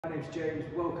My name's James,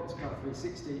 welcome to Car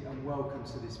 360 and welcome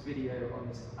to this video on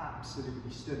this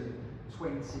absolutely stunning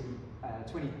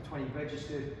 2020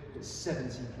 registered but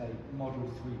 17 plate Model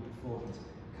 3 Performance.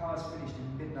 Car's finished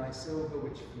in midnight silver,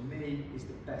 which for me is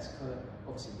the best colour.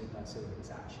 Obviously midnight silver is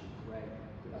actually grey,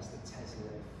 but that's the Tesla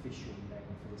official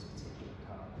name for this particular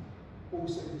car.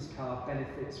 Also this car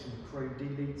benefits from chrome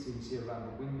D-lead, so you see around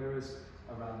the wing mirrors,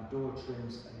 around the door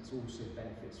trims, and it also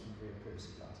benefits from rear privacy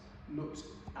glass. Looks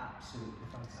absolutely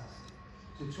fantastic.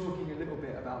 So talking a little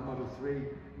bit about Model 3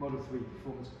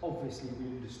 Performance, obviously we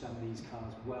understand these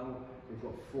cars well. We've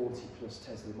got 40 plus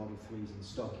Tesla Model 3s in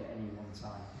stock at any one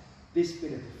time. This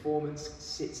bit of performance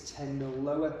sits 10 mil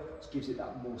lower, which gives it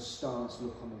that more stance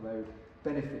look on the road.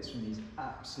 Benefits from these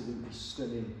absolutely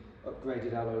stunning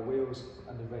upgraded alloy wheels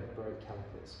and the red brake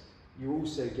calipers. You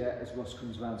also get, as Ross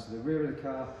comes around to the rear of the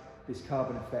car, this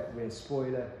carbon effect rear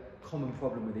spoiler. Common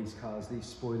problem with these cars, these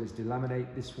spoilers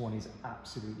delaminate. This one is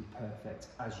absolutely perfect,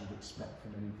 as you'd expect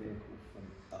from any vehicle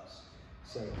from us.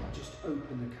 So I'll just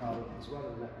open the car up as well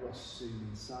and let Ross zoom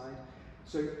inside.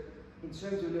 So in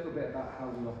terms of a little bit about how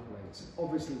we operate, so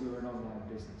obviously we're an online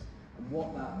business, and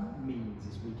what that means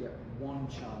is we get one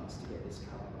chance to get this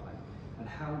car right, and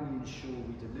how we ensure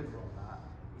we deliver on that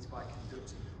is by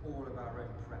conducting all of our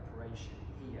own preparation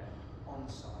here on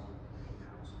site.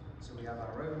 So we have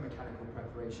our own mechanical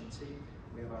preparation team,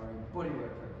 we have our own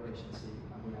bodywork preparation team,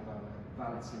 and we have our own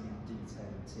valeting and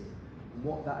detailing team. And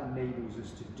what that enables us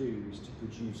to do is to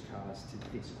produce cars to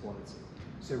this quality.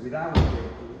 So with our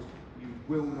vehicles, you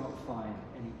will not find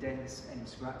any dents, any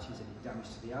scratches, any damage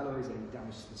to the alloys, any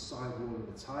damage to the sidewall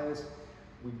or the tyres.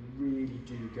 We really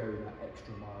do go that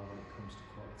extra mile when it comes to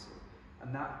quality.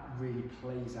 And that really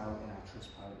plays out in our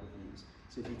Trustpilot reviews.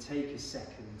 So if you take a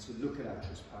second to look at our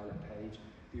Trustpilot page,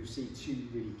 you'll see two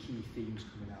really key themes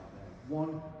coming out there.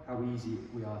 One, how easy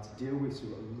we are to deal with, so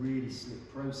we've got a really slick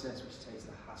process which takes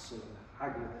the hassle and the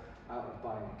haggle out of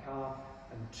buying a car.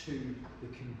 And two,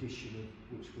 the condition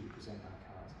in which we present our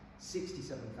cars.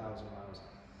 67,000 miles,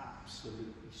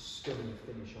 absolutely stunning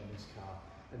finish on this car.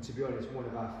 And to be honest, one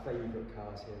of our favourite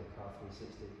cars here at Car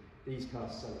 360. These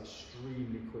cars sell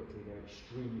extremely quickly, they're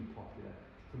extremely popular.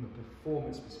 From a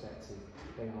performance perspective,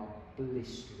 they are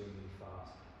blisteringly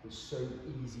fast. It's so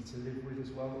easy to live with as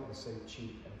well, and so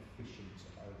cheap and efficient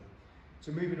to own.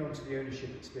 So moving on to the ownership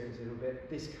experience a little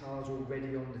bit, this car's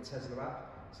already on the Tesla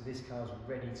app, so this car's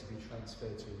ready to be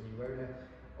transferred to a new owner.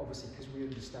 Obviously, because we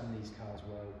understand these cars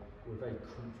well, we're very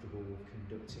comfortable with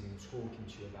conducting and talking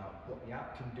to you about what the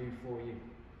app can do for you,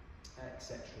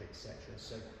 etc, etc.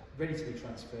 So ready to be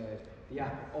transferred. The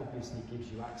app obviously gives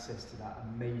you access to that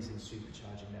amazing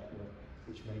supercharging network,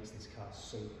 which makes this car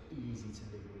so easy to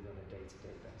live with on a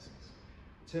day-to-day basis.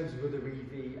 In terms of other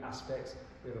EV aspects,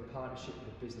 we have a partnership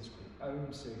with a business called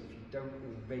Ohm, so if you don't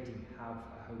already have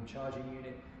a home charging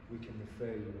unit, we can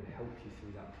refer you and help you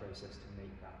through that process to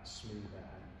make that smoother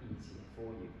and easier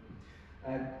for you.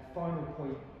 Final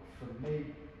point from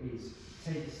me is please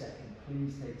take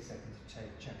a second to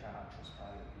check out our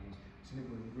Trustpilot reviews. Something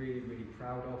we're really, really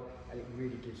proud of, and it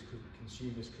really gives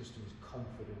consumers, customers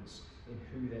confidence in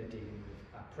who they're dealing with,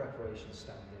 our preparation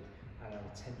standard and our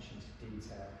attention to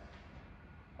detail,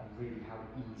 and really how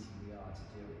easy we are to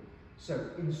deal with.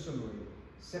 So in summary,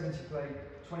 70 plate,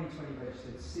 2020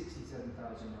 registered, 67,000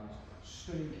 miles,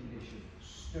 stunning condition,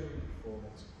 stunning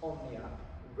performance, on the app,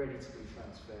 ready to be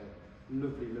transferred,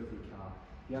 lovely, lovely car.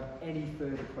 If you have any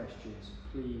further questions,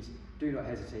 please do not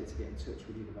hesitate to get in touch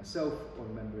with either myself or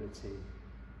a member of the team.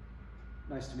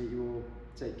 Nice to meet you all,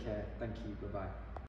 take care, thank you, bye bye.